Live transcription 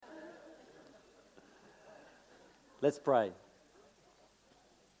Let's pray.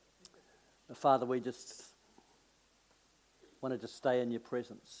 Father, we just want to just stay in your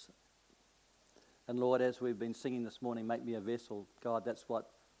presence. And Lord, as we've been singing this morning, make me a vessel. God, that's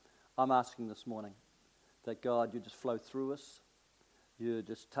what I'm asking this morning. That God, you just flow through us. You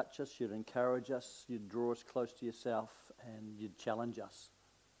just touch us. You'd encourage us. You'd draw us close to yourself. And you'd challenge us.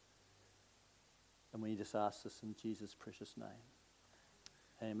 And we just ask this in Jesus' precious name.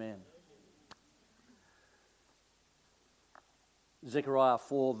 Amen. Zechariah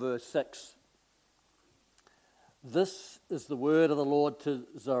 4 verse 6. This is the word of the Lord to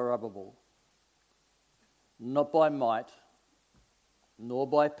Zerubbabel. Not by might, nor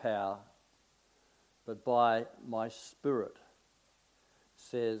by power, but by my Spirit,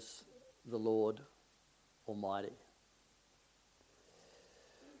 says the Lord Almighty.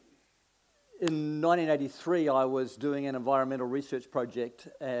 In 1983, I was doing an environmental research project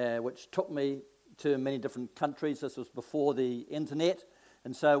which took me to many different countries. This was before the internet,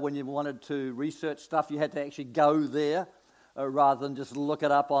 and so when you wanted to research stuff, you had to actually go there rather than just look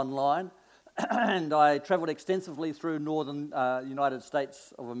it up online. And I travelled extensively through northern United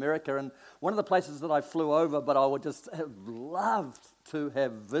States of America, and one of the places that I flew over, but I would just have loved to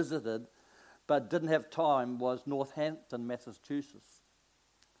have visited, but didn't have time, was Northampton, Massachusetts.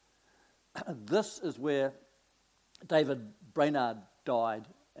 This is where David Brainerd died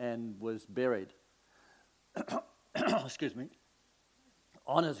and was buried. Excuse me.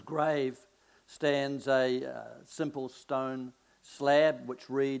 On his grave stands a simple stone slab which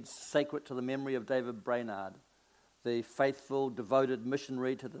reads, "Sacred to the memory of David Brainerd, the faithful, devoted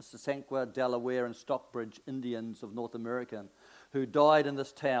missionary to the Sasanqua, Delaware and Stockbridge Indians of North America, who died in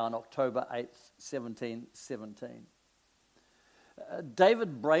this town October 8th, 1717.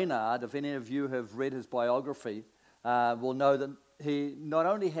 David Brainerd, if any of you have read his biography, will know that he not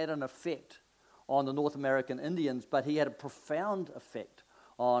only had an effect on the North American Indians, but he had a profound effect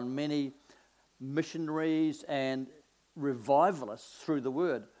on many missionaries and revivalists through the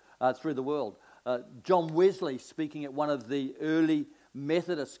world. John Wesley, speaking at one of the early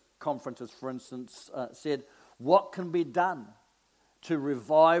Methodist conferences, for instance, said, "What can be done to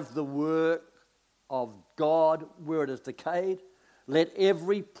revive the work of God where it is decayed? Let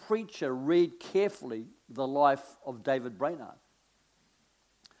every preacher read carefully the life of David Brainerd."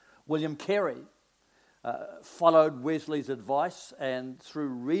 William Carey followed Wesley's advice, and through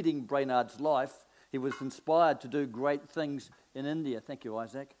reading Brainerd's life, he was inspired to do great things in India. Thank you,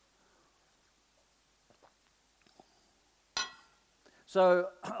 Isaac.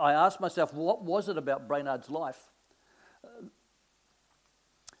 So I asked myself, what was it about Brainerd's life?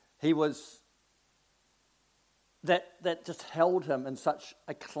 He was that just held him in such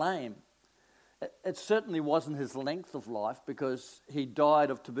acclaim. It certainly wasn't his length of life, because he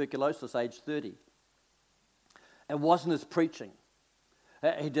died of tuberculosis age 30. It wasn't his preaching.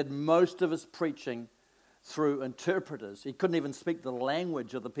 He did most of his preaching through interpreters. He couldn't even speak the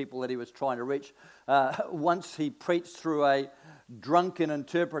language of the people that he was trying to reach. Once he preached through a drunken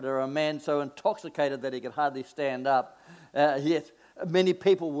interpreter, a man so intoxicated that he could hardly stand up, yet many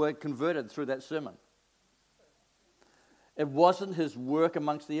people were converted through that sermon. It wasn't his work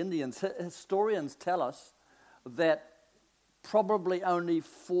amongst the Indians. Historians tell us that probably only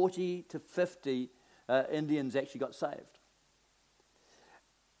 40 to 50 Indians actually got saved.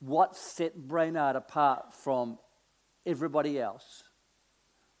 What set Brainerd apart from everybody else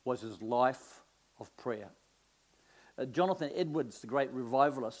was his life of prayer. Jonathan Edwards, the great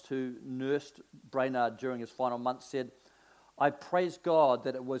revivalist who nursed Brainerd during his final months, said, "I praise God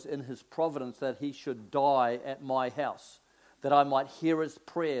that it was in his providence that he should die at my house, that I might hear his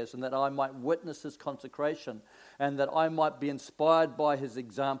prayers and that I might witness his consecration and that I might be inspired by his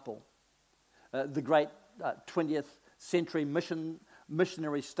example." The great 20th century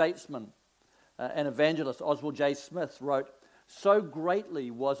missionary statesman and evangelist Oswald J. Smith wrote, "So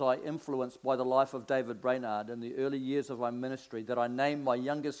greatly was I influenced by the life of David Brainerd in the early years of my ministry that I named my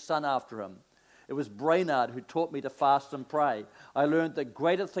youngest son after him. It was Brainerd who taught me to fast and pray. I learned that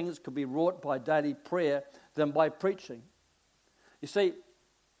greater things could be wrought by daily prayer than by preaching." You see,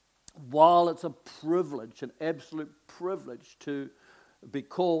 while it's a privilege, an absolute privilege to be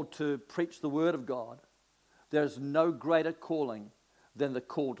called to preach the Word of God, there's no greater calling than the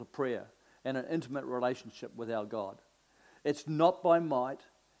call to prayer and an intimate relationship with our God. It's not by might,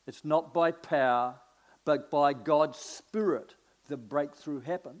 it's not by power, but by God's Spirit that breakthrough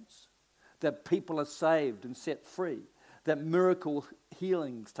happens, that people are saved and set free, that miracle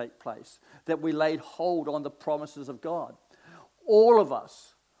healings take place, that we laid hold on the promises of God. All of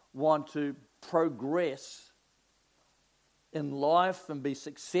us want to progress in life and be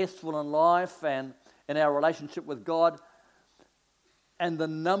successful in life and in our relationship with God. And the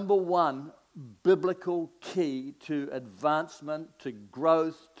number one biblical key to advancement, to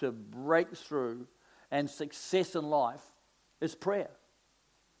growth, to breakthrough, and success in life is prayer.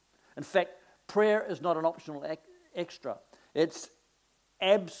 In fact, prayer is not an optional extra. It's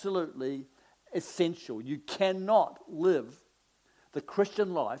absolutely essential. You cannot live the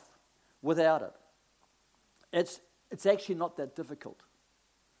Christian life without it. It's actually not that difficult.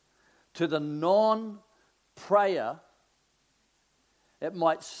 To the non-prayer, it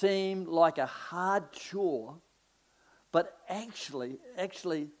might seem like a hard chore, but actually,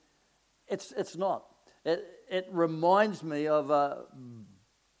 it's not. It reminds me of a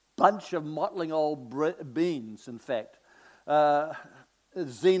bunch of mottling old beans, in fact.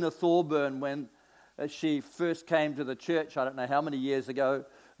 Zena Thorburn, when she first came to the church, I don't know how many years ago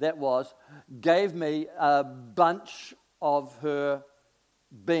that was, gave me a bunch of her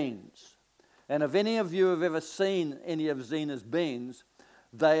beans. And if any of you have ever seen any of Zena's beans,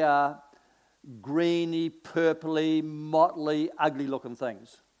 they are greeny, purpley, motley, ugly-looking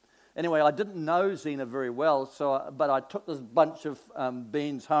things. Anyway, I didn't know Zena very well, but I took this bunch of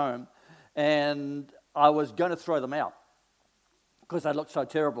beans home, and I was going to throw them out because they looked so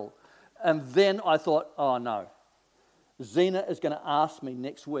terrible. And then I thought, oh no, Zena is going to ask me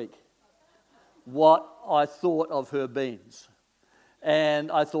next week what I thought of her beans. And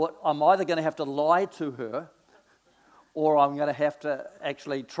I thought, I'm either going to have to lie to her or I'm going to have to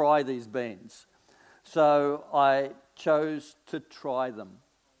actually try these beans. So I chose to try them.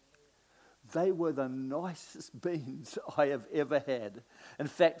 They were the nicest beans I have ever had. In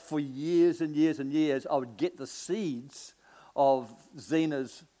fact, for years and years and years, I would get the seeds of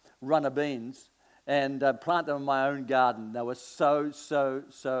Zena's runner beans and plant them in my own garden. They were so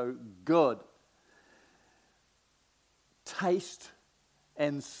good. Taste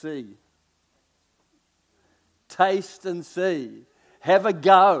and see. Taste and see. Have a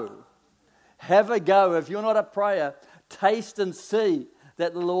go. Have a go. If you're not a prayer, taste and see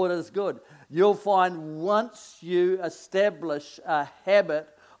that the Lord is good. You'll find once you establish a habit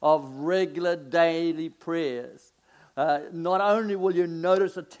of regular daily prayers, not only will you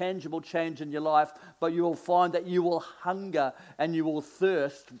notice a tangible change in your life, but you will find that you will hunger and you will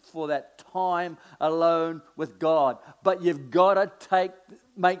thirst for that time alone with God. But you've got to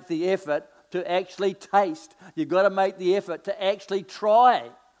make the effort to actually taste. You've got to make the effort to actually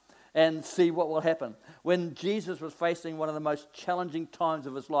try and see what will happen. When Jesus was facing one of the most challenging times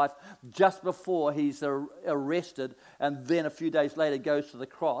of his life, just before he's arrested and then a few days later goes to the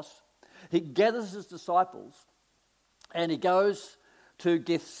cross, he gathers his disciples and he goes to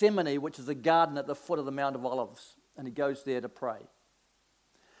Gethsemane, which is a garden at the foot of the Mount of Olives, and he goes there to pray.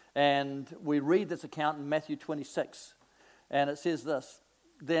 And we read this account in Matthew 26, and it says this: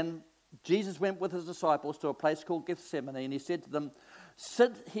 Then Jesus went with his disciples to a place called Gethsemane, and he said to them,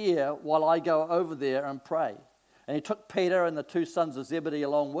 "Sit here while I go over there and pray." And he took Peter and the two sons of Zebedee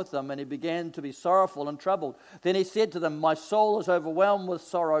along with him, and he began to be sorrowful and troubled. Then he said to them, "My soul is overwhelmed with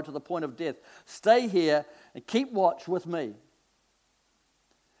sorrow to the point of death. Stay here and keep watch with me."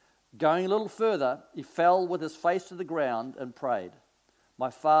 Going a little further, he fell with his face to the ground and prayed,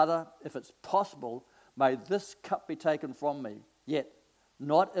 "My Father, if it's possible, may this cup be taken from me. Yet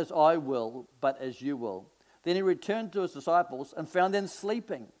not as I will, but as you will." Then he returned to his disciples and found them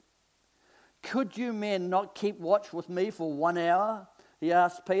sleeping. "Could you men not keep watch with me for 1 hour?" he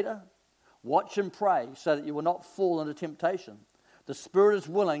asked Peter. "Watch and pray so that you will not fall into temptation. The spirit is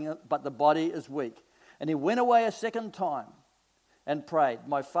willing, but the body is weak." And he went away a second time and prayed,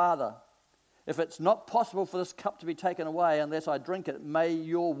 "My Father, if it's not possible for this cup to be taken away unless I drink it, may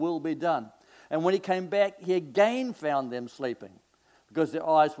your will be done." And when he came back, he again found them sleeping because their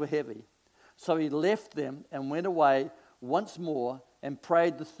eyes were heavy. So he left them and went away once more and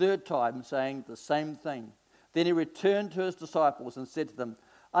prayed the third time, saying the same thing. Then he returned to his disciples and said to them,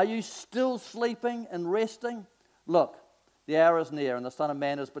 "Are you still sleeping and resting? Look, the hour is near, and the Son of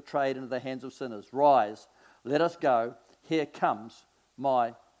Man is betrayed into the hands of sinners. Rise, let us go. Here comes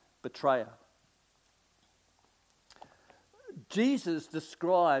my betrayer." Jesus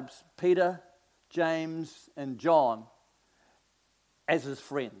describes Peter, James, and John as his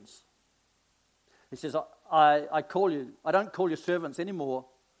friends. He says, I don't call you servants anymore,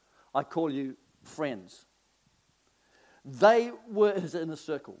 I call you friends. They were his inner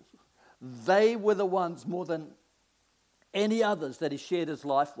circles. They were the ones more than any others that he shared his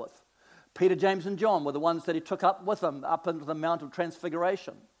life with. Peter, James, and John were the ones that he took up with him up into the Mount of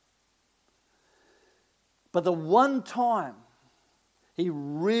Transfiguration. But the one time he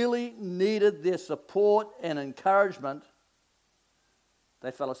really needed their support and encouragement,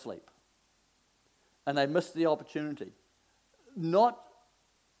 they fell asleep. and they missed the opportunity. Not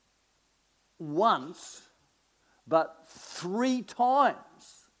once, but 3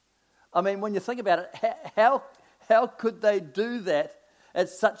 times. I mean, when you think about it, how could they do that at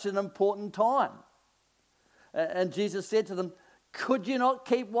such an important time? And Jesus said to them, could you not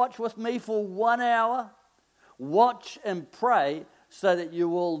keep watch with me for 1 hour? Watch and pray so that you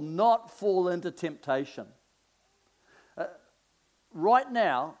will not fall into temptation. Right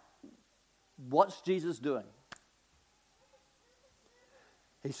now, what's Jesus doing?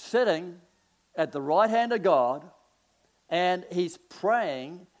 He's sitting at the right hand of God, and he's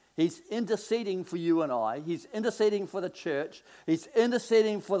praying. He's interceding for you and I. He's interceding for the church. He's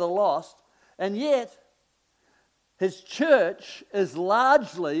interceding for the lost. And yet, his church is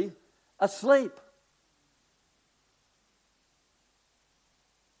largely asleep.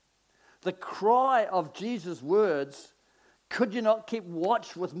 The cry of Jesus' words, could you not keep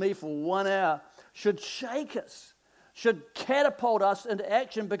watch with me for 1 hour, should shake us, should catapult us into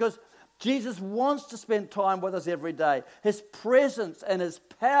action, because Jesus wants to spend time with us every day. His presence and his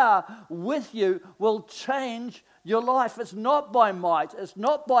power with you will change your life. It's not by might, it's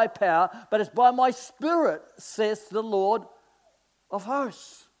not by power, but it's by my Spirit, says the Lord of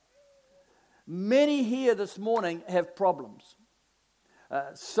hosts. Many here this morning have problems.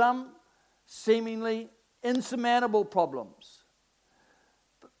 Some seemingly insurmountable problems.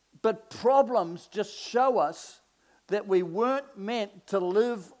 But problems just show us that we weren't meant to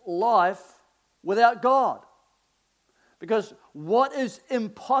live life without God. Because what is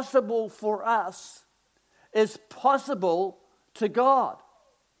impossible for us is possible to God.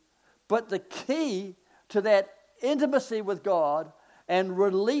 But the key to that intimacy with God and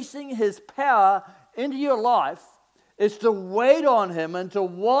releasing his power into your life is to wait on him and to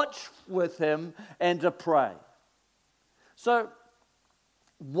watch with him and to pray. So,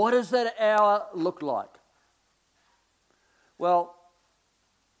 what does that hour look like? Well,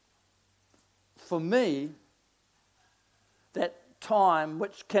 for me, that time,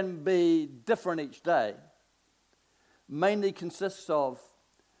 which can be different each day, mainly consists of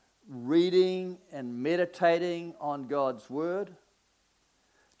reading and meditating on God's Word,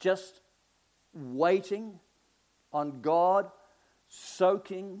 just waiting on God,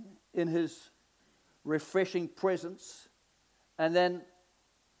 soaking in his refreshing presence, and then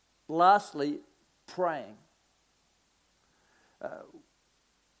lastly, praying.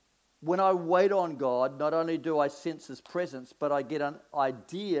 When I wait on God, not only do I sense his presence, but I get an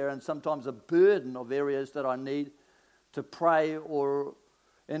idea and sometimes a burden of areas that I need to pray or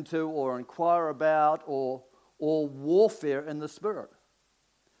into or inquire about or warfare in the Spirit.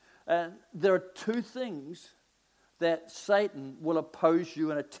 And there are 2 things that Satan will oppose you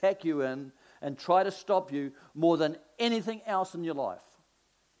and attack you in and try to stop you more than anything else in your life.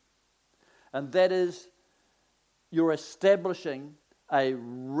 And that is, you're establishing a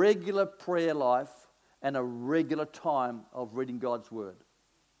regular prayer life and a regular time of reading God's Word.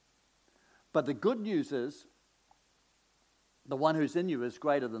 But the good news is, the one who's in you is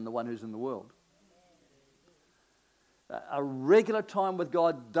greater than the one who's in the world. A regular time with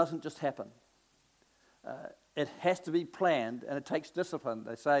God doesn't just happen. It has to be planned, and it takes discipline.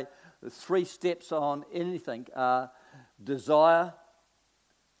 They say the 3 steps on anything are desire,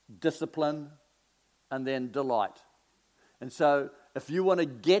 discipline, and then delight. And so if you want to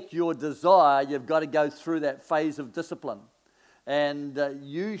get your desire, you've got to go through that phase of discipline. And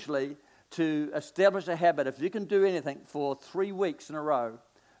usually to establish a habit, if you can do anything for 3 weeks in a row,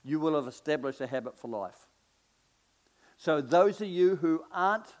 you will have established a habit for life. So those of you who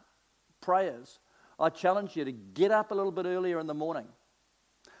aren't prayers, I challenge you to get up a little bit earlier in the morning.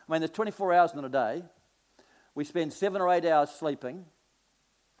 I mean, there's 24 hours in a day. We spend 7 or 8 hours sleeping.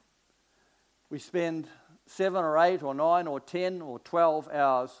 We spend 7 or 8 or 9 or 10 or 12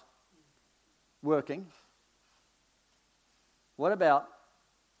 hours working. What about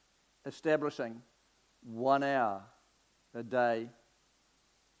establishing 1 hour a day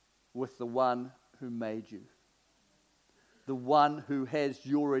with the one who made you? The one who has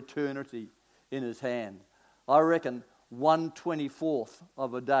your eternity in his hand. I reckon 1/24th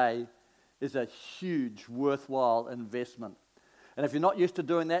of a day is a huge, worthwhile investment. And if you're not used to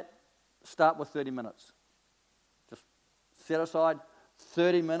doing that, start with 30 minutes. Just set aside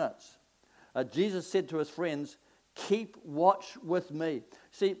 30 minutes. Jesus said to his friends, keep watch with me.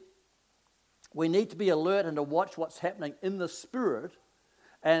 See, we need to be alert and to watch what's happening in the Spirit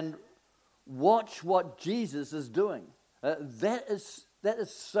and watch what Jesus is doing. That is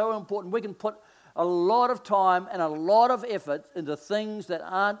so important. We can put a lot of time and a lot of effort into things that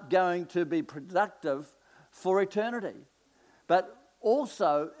aren't going to be productive for eternity. But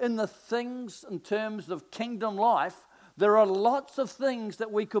also in the things in terms of kingdom life, there are lots of things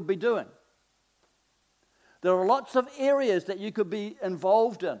that we could be doing. There are lots of areas that you could be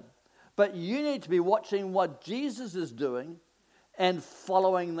involved in. But you need to be watching what Jesus is doing and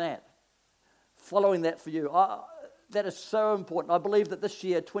following that. Following that for you. That is so important. I believe that this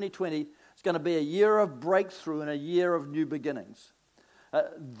year, 2020, is going to be a year of breakthrough and a year of new beginnings.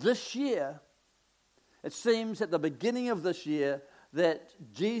 This year, it seems at the beginning of this year that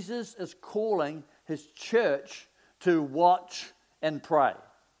Jesus is calling his church to watch and pray.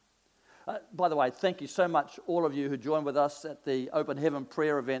 By the way, thank you so much, all of you who joined with us at the Open Heaven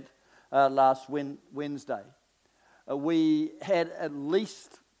prayer event last Wednesday. We had at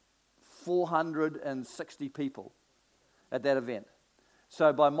least 460 people at that event.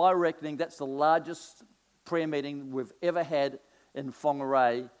 So by my reckoning, that's the largest prayer meeting we've ever had in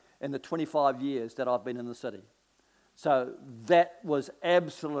Whangarei in the 25 years that I've been in the city. So that was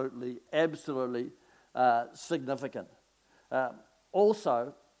absolutely significant.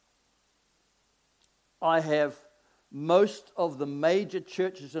 Also, I have most of the major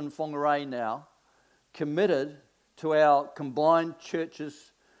churches in Whangarei now committed to our combined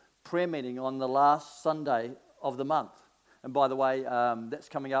churches prayer meeting on the last Sunday of the month. And by the way, that's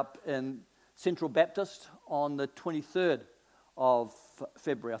coming up in Central Baptist on the 23rd of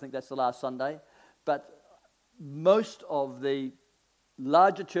February. I think that's the last Sunday. But most of the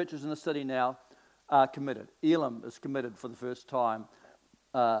larger churches in the city now are committed. Elam is committed for the first time.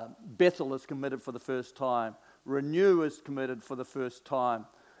 Bethel is committed for the first time. Renew is committed for the first time.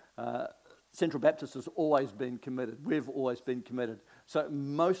 Central Baptist has always been committed. We've always been committed. So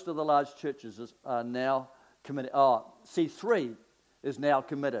most of the large churches are now committed. C3 is now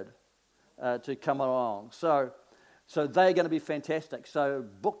committed to come along. So they're going to be fantastic. So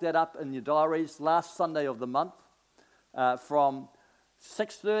book that up in your diaries. Last Sunday of the month from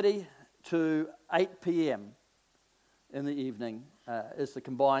 6:30 to 8 p.m. in the evening is the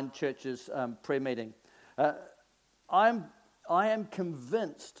combined churches prayer meeting. I am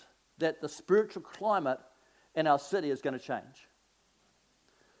convinced that the spiritual climate in our city is going to change.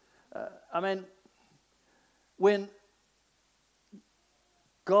 When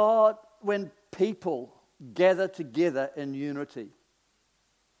people gather together in unity,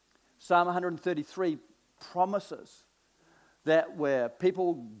 Psalm 133 promises that where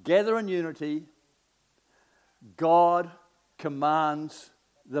people gather in unity, God commands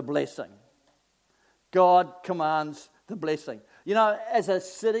the blessing. God commands the blessing. You know, as a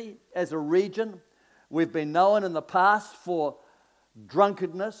city, as a region, we've been known in the past for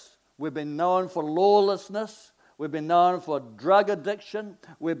drunkenness. We've been known for lawlessness. We've been known for drug addiction.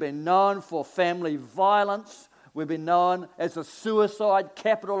 We've been known for family violence. We've been known as the suicide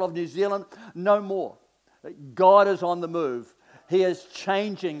capital of New Zealand. No more. God is on the move. He is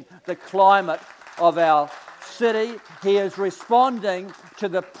changing the climate of our city. He is responding to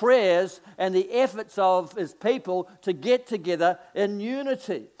the prayers and the efforts of his people to get together in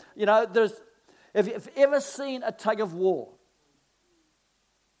unity. You know, if you've ever seen a tug of war,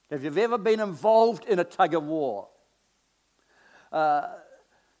 if you've ever been involved in a tug of war,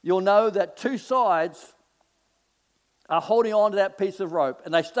 you'll know that two sides are holding on to that piece of rope,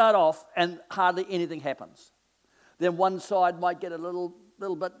 and they start off and hardly anything happens. Then one side might get a little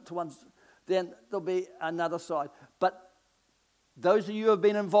bit to one side. Then there'll be another side. But those of you who have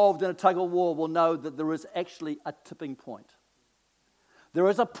been involved in a tug of war will know that there is actually a tipping point. There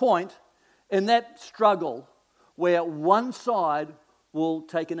is a point in that struggle where one side will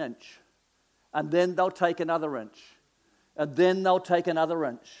take an inch, and then they'll take another inch, and then they'll take another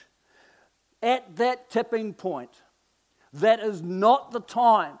inch. At that tipping point, that is not the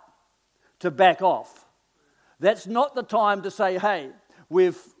time to back off. That's not the time to say, hey,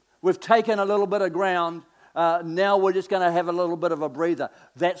 we've taken a little bit of ground, now we're just going to have a little bit of a breather.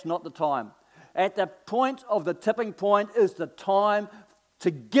 That's not the time. At the point of the tipping point is the time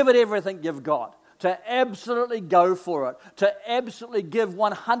to give it everything you've got, to absolutely go for it, to absolutely give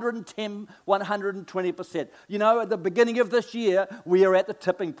 110, 120%. You know, at the beginning of this year, we are at the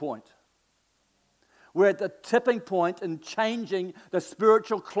tipping point. We're at the tipping point in changing the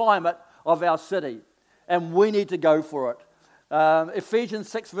spiritual climate of our city, and we need to go for it. Ephesians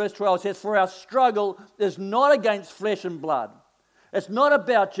 6 verse 12 says, "For our struggle is not against flesh and blood." It's not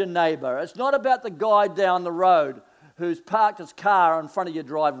about your neighbour. It's not about the guy down the road who's parked his car in front of your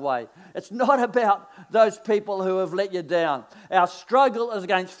driveway. It's not about those people who have let you down. Our struggle is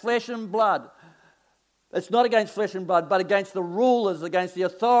against flesh and blood. It's not against flesh and blood, but against the rulers, against the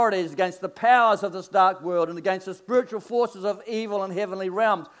authorities, against the powers of this dark world, and against the spiritual forces of evil in heavenly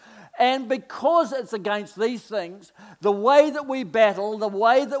realms. And because it's against these things, the way that we battle, the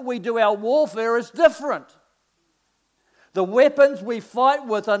way that we do our warfare is different. The weapons we fight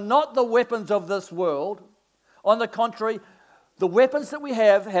with are not the weapons of this world. On the contrary, the weapons that we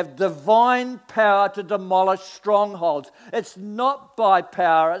have divine power to demolish strongholds. It's not by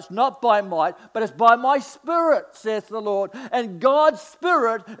power, it's not by might, but it's by my Spirit, saith the Lord. And God's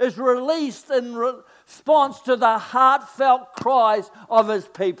Spirit is released in response to the heartfelt cries of His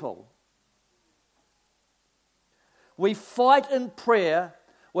people. We fight in prayer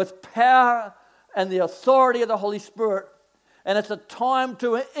with power and the authority of the Holy Spirit. And it's a time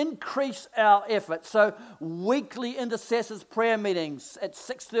to increase our effort. So weekly intercessors prayer meetings at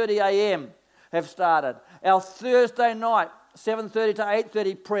 6:30 a.m. have started. Our Thursday night, 7:30 to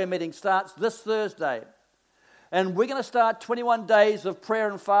 8:30 prayer meeting starts this Thursday. And we're going to start 21 days of prayer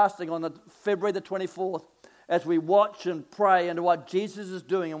and fasting on February the 24th as we watch and pray into what Jesus is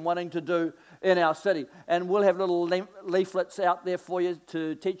doing and wanting to do in our city. And we'll have little leaflets out there for you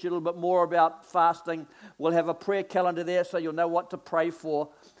to teach you a little bit more about fasting. We'll have a prayer calendar there so you'll know what to pray for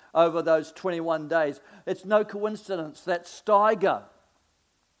over those 21 days. It's no coincidence that Steiger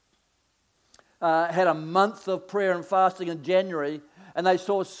had a month of prayer and fasting in January, and they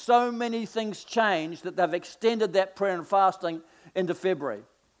saw so many things change that they've extended that prayer and fasting into February.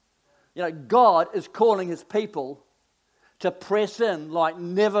 You know, God is calling His people to press in like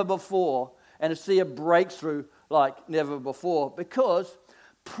never before and to see a breakthrough like never before, because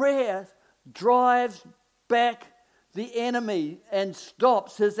prayer drives back the enemy and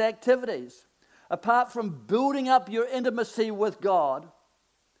stops his activities. Apart from building up your intimacy with God,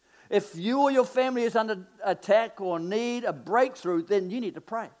 if you or your family is under attack or need a breakthrough, then you need to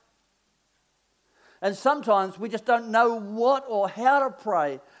pray. And sometimes we just don't know what or how to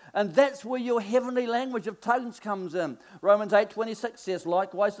pray. And that's where your heavenly language of tongues comes in. Romans 8:26 says,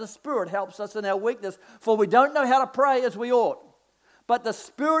 likewise the Spirit helps us in our weakness, for we don't know how to pray as we ought. But the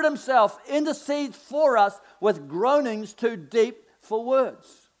Spirit Himself intercedes for us with groanings too deep for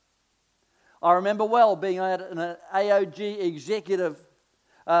words. I remember well being at an AOG executive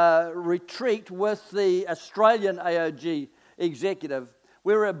retreat with the Australian AOG executive.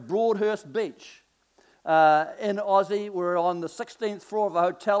 We were at Broadhurst Beach. In Aussie, we were on the 16th floor of a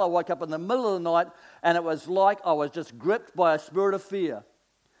hotel. I woke up in the middle of the night and it was like I was just gripped by a spirit of fear.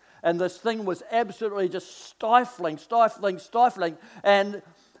 And this thing was absolutely just stifling. And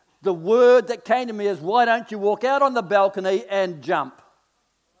the word that came to me is, why don't you walk out on the balcony and jump?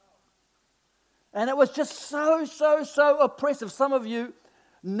 And it was just so oppressive. Some of you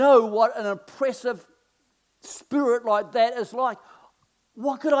know what an oppressive spirit like that is like.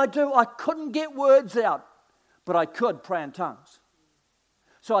 What could I do? I couldn't get words out, but I could pray in tongues.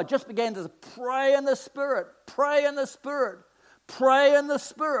 So I just began to pray in the Spirit, pray in the Spirit, pray in the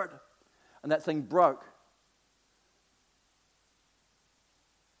Spirit. And that thing broke.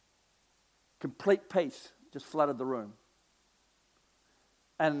 Complete peace just flooded the room.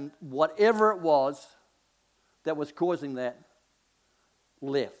 And whatever it was that was causing that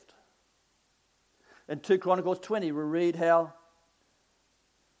left. In 2 Chronicles 20, we read how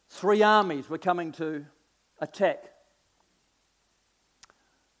 3 armies were coming to attack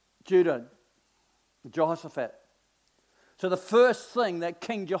Judah, Jehoshaphat. So the first thing that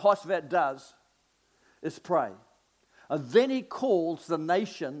King Jehoshaphat does is pray. And then he calls the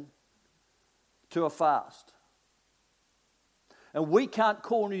nation to a fast. And we can't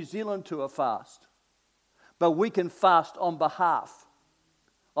call New Zealand to a fast, but we can fast on behalf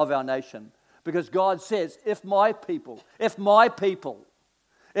of our nation. Because God says, if my people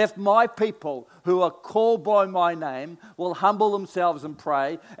who are called by my name will humble themselves and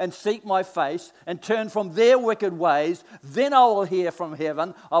pray and seek my face and turn from their wicked ways, then I will hear from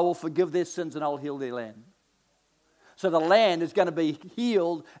heaven, I will forgive their sins and I will heal their land. So the land is going to be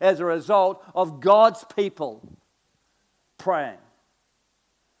healed as a result of God's people praying.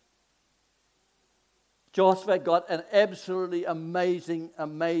 Jehoshaphat got an absolutely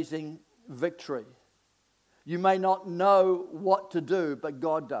amazing victory. You may not know what to do, but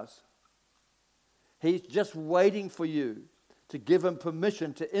God does. He's just waiting for you to give Him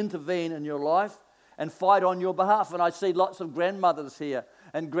permission to intervene in your life and fight on your behalf. And I see lots of grandmothers here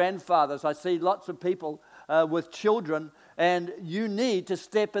and grandfathers. I see lots of people with children, and you need to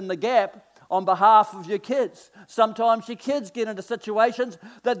step in the gap on behalf of your kids. Sometimes your kids get into situations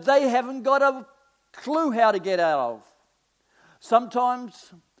that they haven't got a clue how to get out of.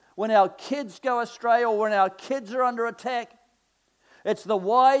 Sometimes when our kids go astray or when our kids are under attack, it's the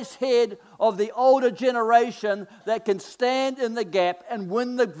wise head of the older generation that can stand in the gap and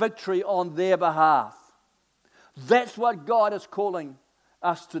win the victory on their behalf. That's what God is calling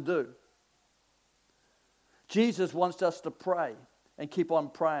us to do. Jesus wants us to pray and keep on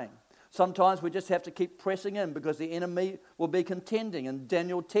praying. Sometimes we just have to keep pressing in because the enemy will be contending. In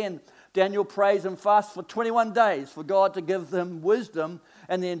Daniel 10, Daniel prays and fasts for 21 days for God to give them wisdom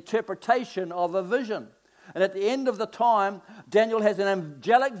and the interpretation of a vision. And at the end of the time, Daniel has an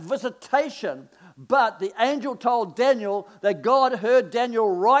angelic visitation. But the angel told Daniel that God heard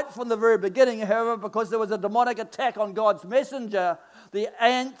Daniel right from the very beginning. However, because there was a demonic attack on God's messenger, the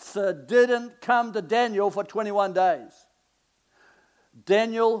answer didn't come to Daniel for 21 days.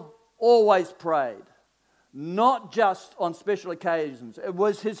 Daniel always prayed, not just on special occasions. It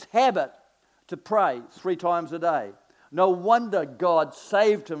was his habit to pray 3 times a day. No wonder God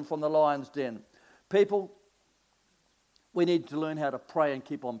saved him from the lion's den. People, we need to learn how to pray and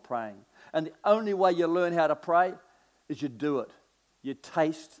keep on praying. And the only way you learn how to pray is you do it. You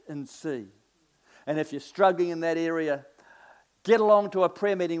taste and see. And if you're struggling in that area, get along to a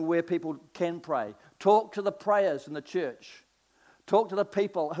prayer meeting where people can pray. Talk to the prayers in the church. Talk to the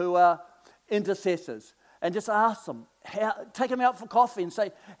people who are intercessors and just ask them, take them out for coffee and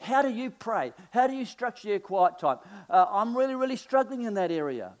say, how do you pray? How do you structure your quiet time? I'm really, really struggling in that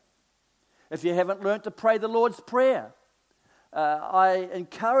area. If you haven't learned to pray the Lord's Prayer, I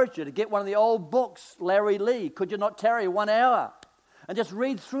encourage you to get one of the old books, Larry Lee, Could You Not Tarry 1 Hour? And just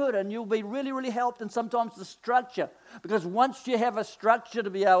read through it and you'll be really, really helped. And sometimes the structure, because once you have a structure to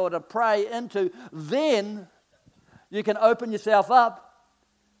be able to pray into, then you can open yourself up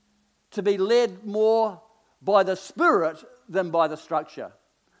to be led more by the Spirit than by the structure.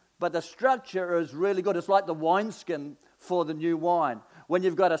 But the structure is really good. It's like the wineskin for the new wine. When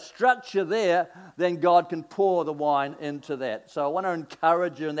you've got a structure there, then God can pour the wine into that. So I want to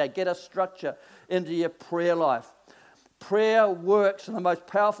encourage you in that. Get a structure into your prayer life. Prayer works, and the most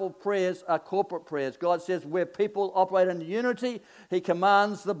powerful prayers are corporate prayers. God says where people operate in unity, He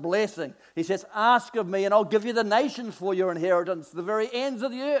commands the blessing. He says, ask of me and I'll give you the nations for your inheritance, the very ends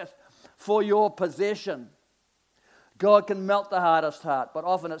of the earth for your possession. God can melt the hardest heart, but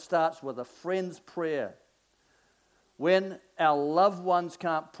often it starts with a friend's prayer. When our loved ones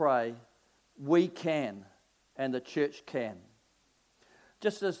can't pray, we can, and the church can.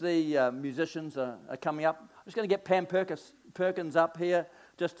 Just as the musicians are coming up, I'm just going to get Pam Perkins up here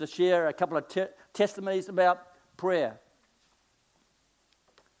just to share a couple of testimonies about prayer.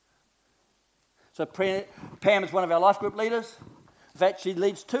 So Pam is one of our life group leaders. In fact, she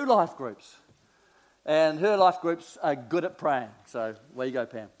leads 2 life groups. And her life groups are good at praying. So, where you go,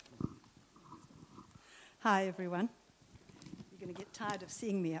 Pam. Hi, everyone. You're going to get tired of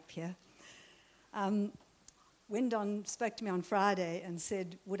seeing me up here. When Don spoke to me on Friday and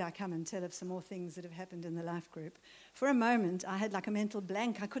said, would I come and tell of some more things that have happened in the life group, for a moment I had like a mental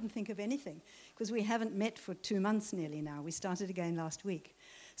blank. I couldn't think of anything because we haven't met for 2 months nearly now. We started again last week.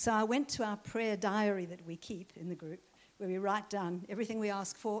 So I went to our prayer diary that we keep in the group where we write down everything we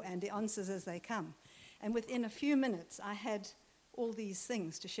ask for and the answers as they come. And within a few minutes, I had all these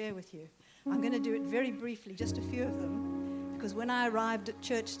things to share with you. I'm going to do it very briefly, just a few of them, because when I arrived at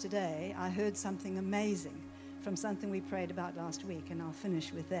church today, I heard something amazing from something we prayed about last week, and I'll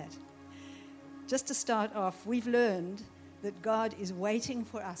finish with that. Just to start off, we've learned that God is waiting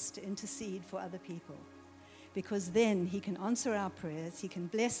for us to intercede for other people, because then He can answer our prayers, He can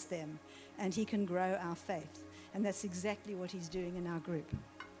bless them, and He can grow our faith. And that's exactly what He's doing in our group.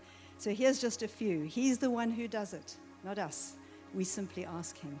 So here's just a few. He's the one who does it, not us. We simply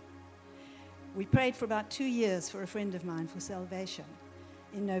ask Him. We prayed for about 2 years for a friend of mine for salvation.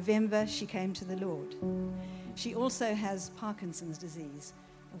 In November, she came to the Lord. She also has Parkinson's disease.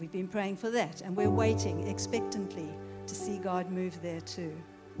 We've been praying for that, and we're waiting expectantly to see God move there too.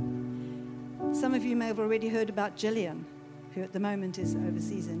 Some of you may have already heard about Gillian, who at the moment is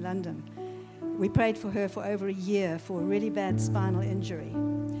overseas in London. We prayed for her for over a year for a really bad spinal injury.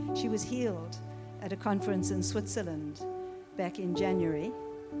 She was healed at a conference in Switzerland back in January,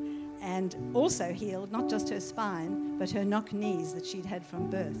 and also healed not just her spine, but her knock knees that she'd had from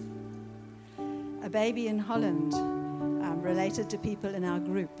birth. A baby in Holland, related to people in our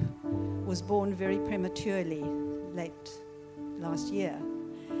group, was born very prematurely late last year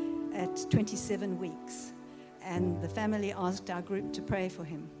at 27 weeks, and the family asked our group to pray for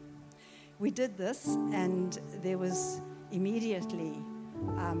him. We did this, and there was immediately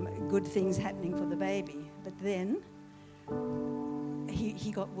good things happening for the baby, but then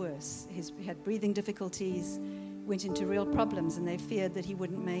he got worse. He had breathing difficulties, went into real problems, and they feared that he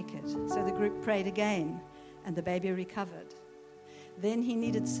wouldn't make it. So the group prayed again, and the baby recovered. Then he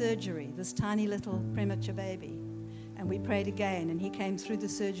needed surgery, this tiny little premature baby, And we prayed again, and he came through the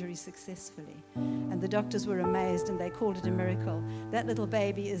surgery successfully. And the doctors were amazed, and they called it a miracle. That little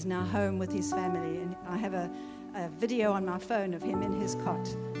baby is now home with his family, and I have a video on my phone of him in his cot,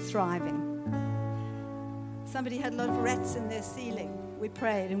 thriving. Somebody had a lot of rats in their ceiling. We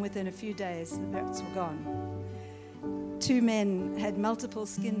prayed, and within a few days, the rats were gone. 2 men had multiple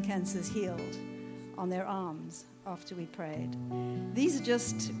skin cancers healed on their arms after we prayed.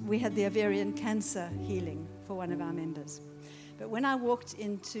 We had the ovarian cancer healing for one of our members. But when I walked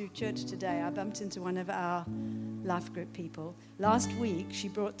into church today, I bumped into one of our life group people. Last week, she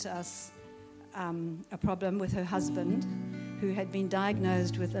brought to us a problem with her husband, who had been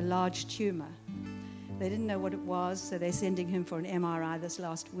diagnosed with a large tumor. They didn't know what it was, so they're sending him for an MRI this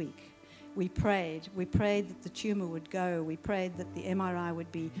last week. We prayed that the tumor would go. We prayed that the MRI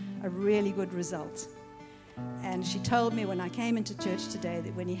would be a really good result. And she told me when I came into church today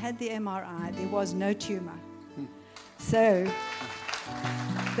that when he had the MRI, there was no tumor. So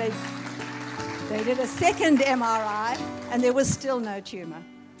they did a second MRI, and there was still no tumor.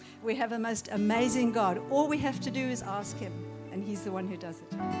 We have a most amazing God. All we have to do is ask him, and he's the one who does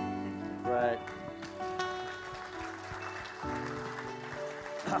it. Right.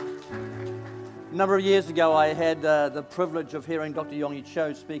 A number of years ago, I had the privilege of hearing Dr. Yonggi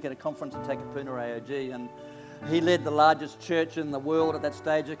Cho speak at a conference at Takapuna AOG, and he led the largest church in the world at that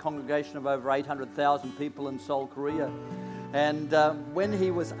stage, a congregation of over 800,000 people in Seoul, Korea. And when he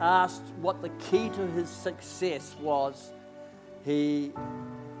was asked what the key to his success was, he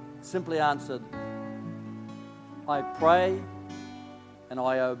simply answered, "I pray and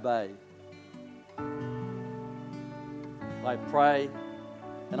I obey. I pray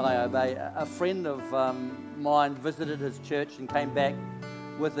and I obey." A friend of mine visited his church and came back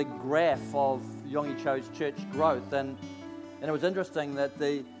with a graph of Yonggi Cho's church growth, and it was interesting that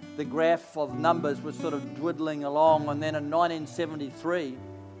the graph of numbers was sort of dwindling along, and then in 1973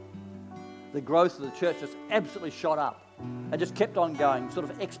 the growth of the church just absolutely shot up. It just kept on going, sort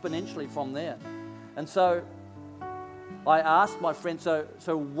of exponentially from there. And so I asked my friend, so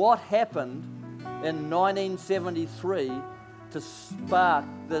what happened in 1973 to spark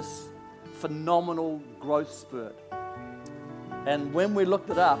this phenomenal growth spurt? And when we looked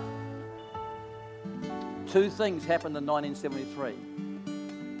it up, 2 things happened in 1973.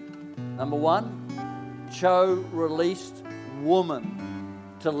 Number 1, Cho released women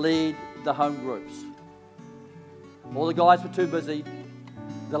to lead the home groups. All the guys were too busy.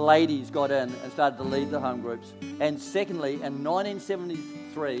 The ladies got in and started to lead the home groups. And secondly, in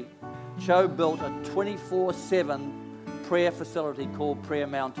 1973, Cho built a 24/7 prayer facility called Prayer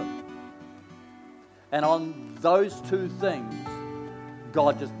Mountain. And on those 2 things,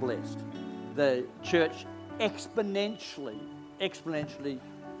 God just blessed. The church exponentially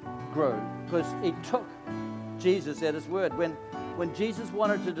grew, because he took Jesus at his word. When Jesus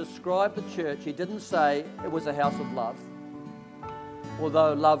wanted to describe the church, he didn't say it was a house of love,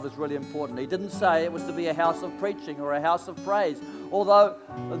 although love is really important. He didn't say it was to be a house of preaching or a house of praise, although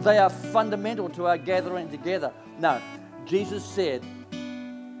they are fundamental to our gathering together. No, Jesus said,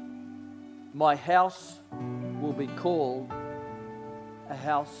 "My house will be called a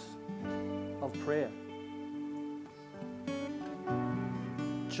house of prayer."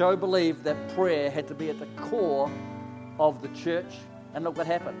 Cho believed that prayer had to be at the core of the church, and look what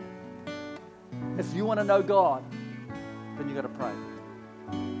happened. If you want to know God, then you've got to pray.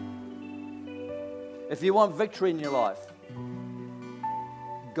 If you want victory in your life,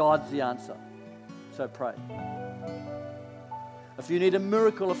 God's the answer, so pray. If you need a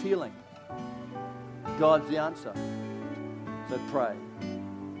miracle of healing, God's the answer, so pray.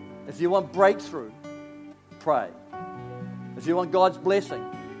 If you want breakthrough, pray. If you want God's blessing,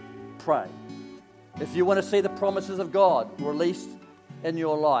 pray. If you want to see the promises of God released in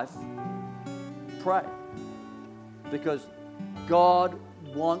your life, pray. Because God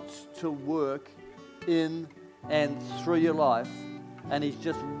wants to work in and through your life, and he's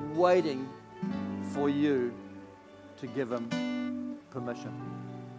just waiting for you to give him permission.